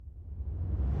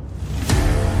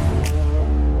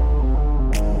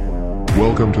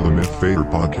Welcome to the MythFader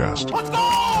podcast. Let's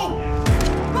go!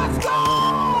 Let's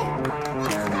go!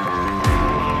 Let's go!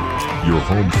 Your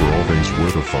home for all things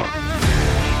worth a fuck.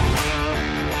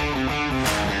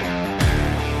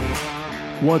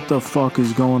 What the fuck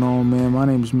is going on, man? My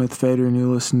name is MythFader, and you're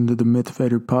listening to the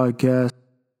MythFader podcast.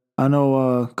 I know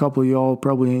a couple of y'all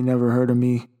probably ain't never heard of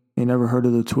me, ain't never heard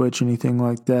of the Twitch, anything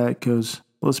like that, because,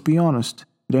 let's be honest,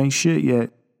 it ain't shit yet.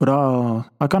 But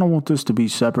I kind of want this to be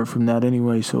separate from that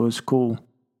anyway, so it's cool.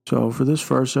 So for this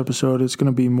first episode, it's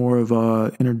going to be more of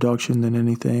a introduction than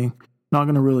anything. Not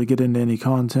going to really get into any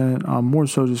content. I'm more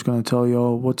so just going to tell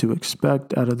y'all what to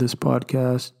expect out of this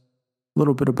podcast, a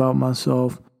little bit about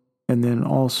myself, and then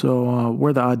also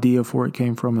where the idea for it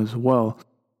came from as well.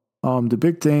 The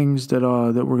big things that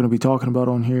we're going to be talking about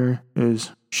on here is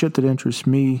shit that interests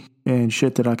me and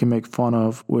shit that I can make fun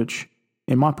of, which,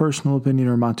 in my personal opinion,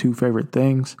 are my two favorite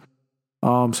things.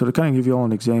 So to kind of give you all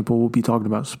an example, we'll be talking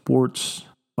about sports,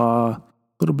 a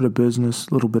little bit of business,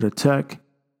 a little bit of tech,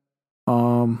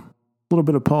 a little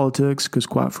bit of politics, because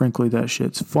quite frankly, that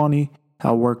shit's funny.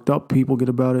 How worked up people get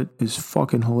about it is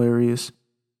fucking hilarious.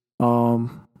 And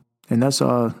that's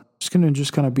it's going to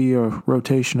just kind of be a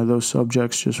rotation of those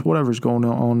subjects, just whatever's going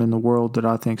on in the world that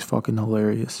I think's fucking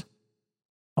hilarious.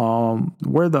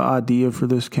 Where the idea for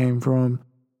this came from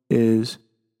is,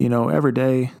 every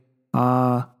day,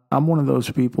 I'm one of those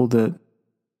people that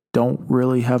don't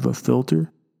really have a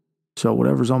filter. So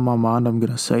whatever's on my mind, I'm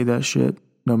going to say that shit,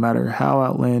 no matter how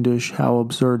outlandish, how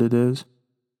absurd it is.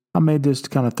 I made this to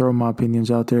kind of throw my opinions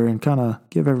out there and kind of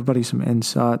give everybody some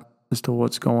insight as to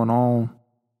what's going on.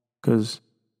 Because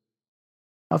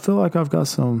I feel like I've got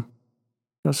some,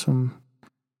 I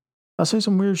say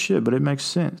some weird shit, but it makes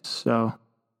sense. So,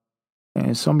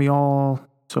 and some of y'all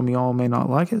may not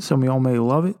like it. Some of y'all may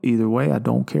love it. Either way, I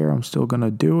don't care. I'm still going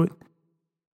to do it.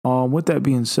 With that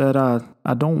being said, I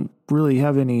don't really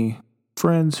have any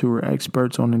friends who are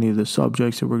experts on any of the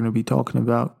subjects that we're going to be talking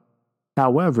about.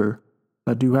 However,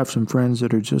 I do have some friends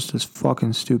that are just as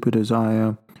fucking stupid as I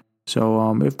am.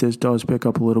 So if this does pick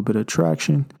up a little bit of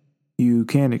traction, you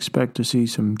can expect to see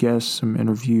some guests, some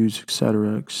interviews,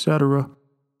 etc., etc.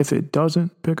 If it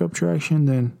doesn't pick up traction,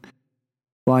 then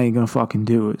I ain't going to fucking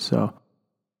do it. So,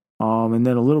 and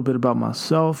then a little bit about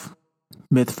myself,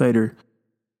 MythFader.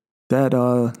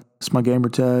 It's my gamer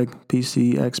tag,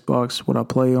 PC, Xbox, what I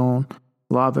play on.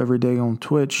 Live every day on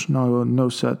Twitch. No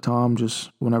set time, just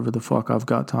whenever the fuck I've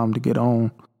got time to get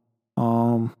on.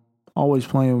 Always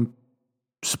playing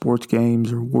sports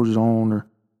games or Warzone or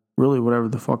really whatever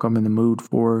the fuck I'm in the mood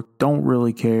for. Don't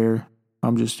really care.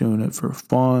 I'm just doing it for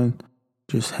fun,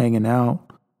 just hanging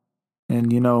out.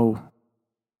 And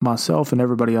myself and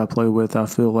everybody I play with, I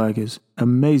feel like is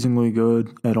amazingly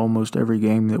good at almost every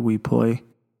game that we play.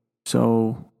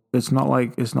 So it's not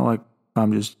like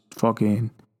I'm just fucking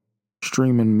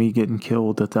streaming me getting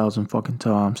killed 1,000 fucking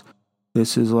times.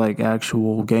 This is like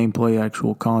actual gameplay,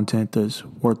 actual content that's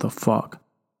worth a fuck.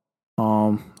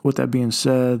 With that being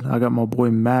said, I got my boy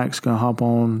Max gonna hop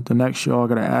on the next show. I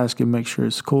gotta ask him, make sure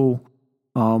it's cool.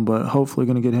 But hopefully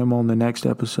gonna get him on the next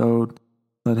episode.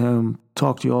 Let him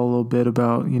talk to you all a little bit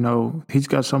about, he's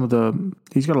got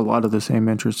a lot of the same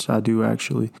interests I do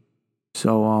actually.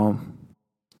 So,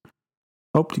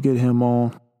 hope to get him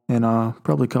on and,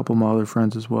 probably a couple of my other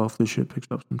friends as well if this shit picks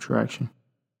up some traction.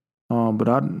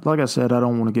 But like I said, I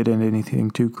don't want to get into anything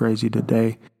too crazy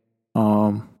today.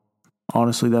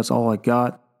 Honestly, that's all I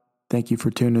got. Thank you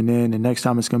for tuning in. And next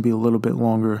time it's going to be a little bit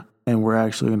longer and we're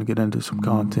actually going to get into some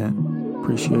content.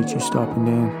 Appreciate you stopping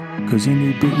in. Cause you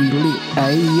need big lit.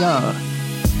 Ayy.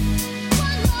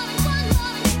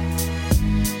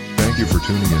 Thank you for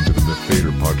tuning into the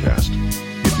MythFader podcast.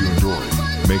 If you enjoy,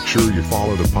 make sure you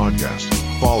follow the podcast.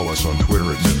 Follow us on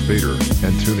Twitter at MythFader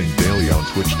and tune in daily on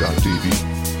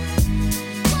twitch.tv.